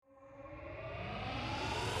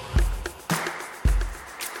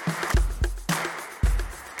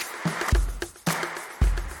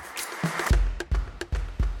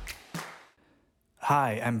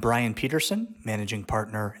Hi, I'm Brian Peterson, Managing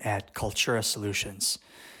Partner at Cultura Solutions.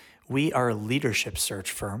 We are a leadership search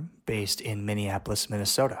firm based in Minneapolis,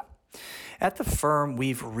 Minnesota. At the firm,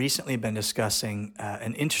 we've recently been discussing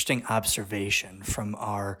an interesting observation from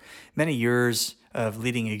our many years of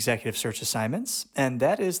leading executive search assignments, and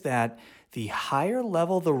that is that the higher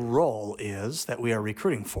level the role is that we are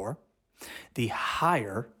recruiting for, the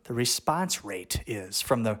higher the response rate is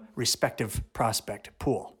from the respective prospect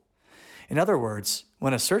pool. In other words,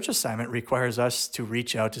 when a search assignment requires us to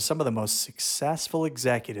reach out to some of the most successful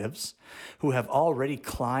executives who have already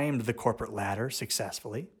climbed the corporate ladder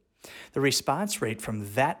successfully, the response rate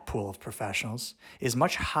from that pool of professionals is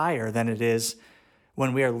much higher than it is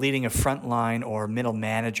when we are leading a frontline or middle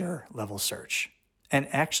manager level search, and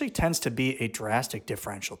actually tends to be a drastic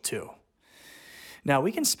differential too. Now,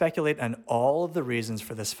 we can speculate on all of the reasons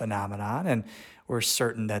for this phenomenon, and we're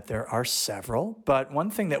certain that there are several, but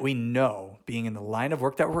one thing that we know, being in the line of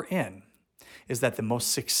work that we're in, is that the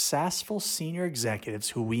most successful senior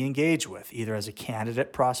executives who we engage with, either as a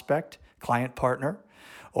candidate, prospect, client partner,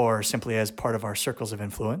 or simply as part of our circles of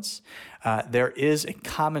influence, there is a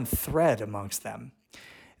common thread amongst them.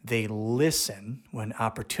 They listen when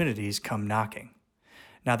opportunities come knocking.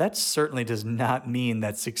 Now, that certainly does not mean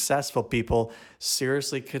that successful people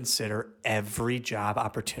seriously consider every job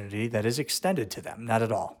opportunity that is extended to them, not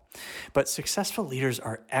at all. But successful leaders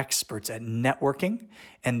are experts at networking,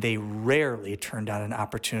 and they rarely turn down an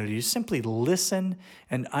opportunity to simply listen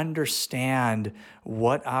and understand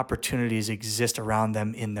what opportunities exist around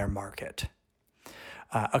them in their market.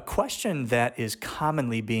 A question that is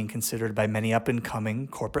commonly being considered by many up-and-coming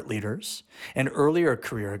corporate leaders and earlier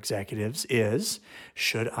career executives is,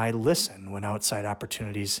 should I listen when outside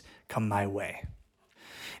opportunities come my way?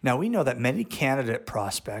 Now, we know that many candidate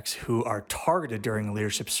prospects who are targeted during a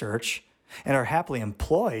leadership search and are happily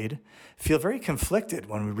employed feel very conflicted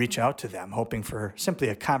when we reach out to them, hoping for simply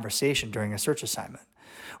a conversation during a search assignment.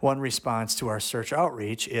 One response to our search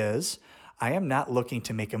outreach is, I am not looking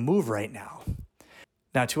to make a move right now.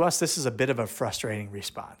 Now, to us, this is a bit of a frustrating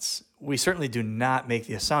response. We certainly do not make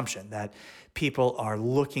the assumption that people are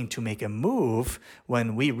looking to make a move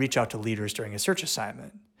when we reach out to leaders during a search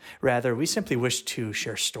assignment. Rather, we simply wish to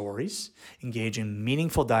share stories, engage in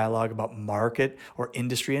meaningful dialogue about market or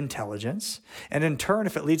industry intelligence, and in turn,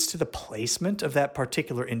 if it leads to the placement of that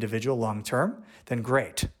particular individual long-term, then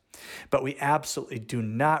great. But we absolutely do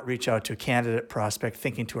not reach out to a candidate prospect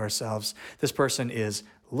thinking to ourselves, this person is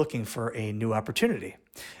looking for a new opportunity.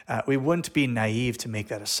 We wouldn't be naive to make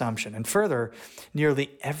that assumption. And further,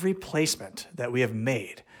 nearly every placement that we have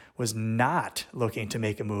made was not looking to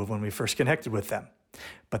make a move when we first connected with them,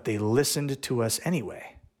 but they listened to us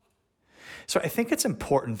anyway. So I think it's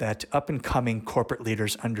important that up-and-coming corporate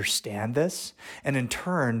leaders understand this and in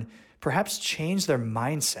turn, perhaps change their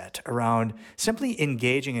mindset around simply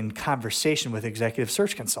engaging in conversation with executive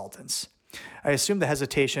search consultants. I assume the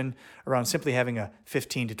hesitation around simply having a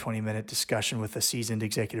 15 to 20 minute discussion with a seasoned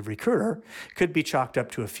executive recruiter could be chalked up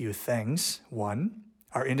to a few things. One,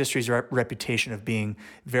 our industry's reputation of being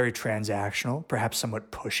very transactional, perhaps somewhat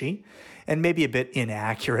pushy, and maybe a bit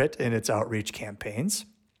inaccurate in its outreach campaigns.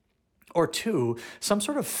 Or two, some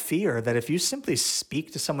sort of fear that if you simply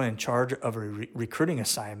speak to someone in charge of a recruiting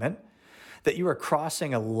assignment, that you are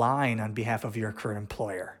crossing a line on behalf of your current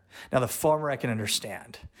employer. Now, the former I can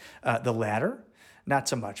understand. The latter, not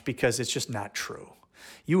so much, because it's just not true.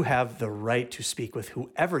 You have the right to speak with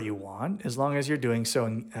whoever you want, as long as you're doing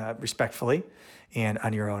so respectfully and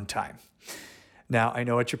on your own time. Now, I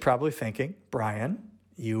know what you're probably thinking. Brian,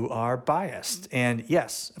 you are biased. And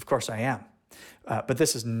yes, of course I am. But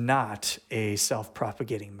this is not a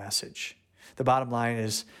self-propagating message. The bottom line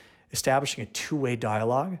is establishing a two-way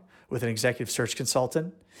dialogue with an executive search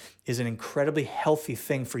consultant is an incredibly healthy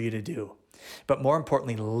thing for you to do. But more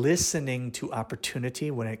importantly, listening to opportunity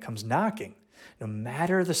when it comes knocking, no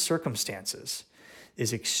matter the circumstances,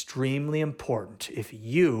 is extremely important if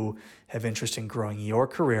you have interest in growing your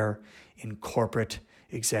career in corporate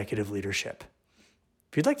executive leadership.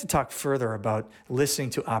 If you'd like to talk further about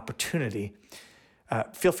listening to opportunity,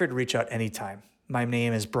 feel free to reach out anytime. My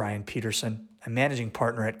name is Brian Peterson. I'm managing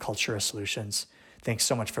partner at Cultura Solutions. Thanks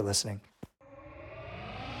so much for listening.